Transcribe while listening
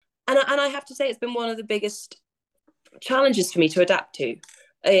And I have to say, it's been one of the biggest challenges for me to adapt to,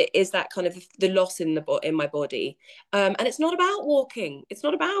 is that kind of the loss in my body. And it's not about walking. It's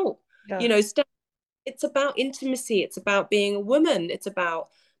not about, Yeah. you know, it's about intimacy. It's about being a woman. It's about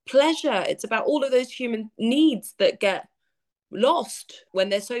pleasure. It's about all of those human needs that get lost when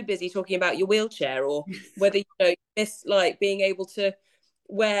they're so busy talking about your wheelchair, or whether, you know, you miss like being able to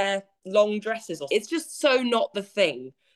wear long dresses, or it's just so not the thing.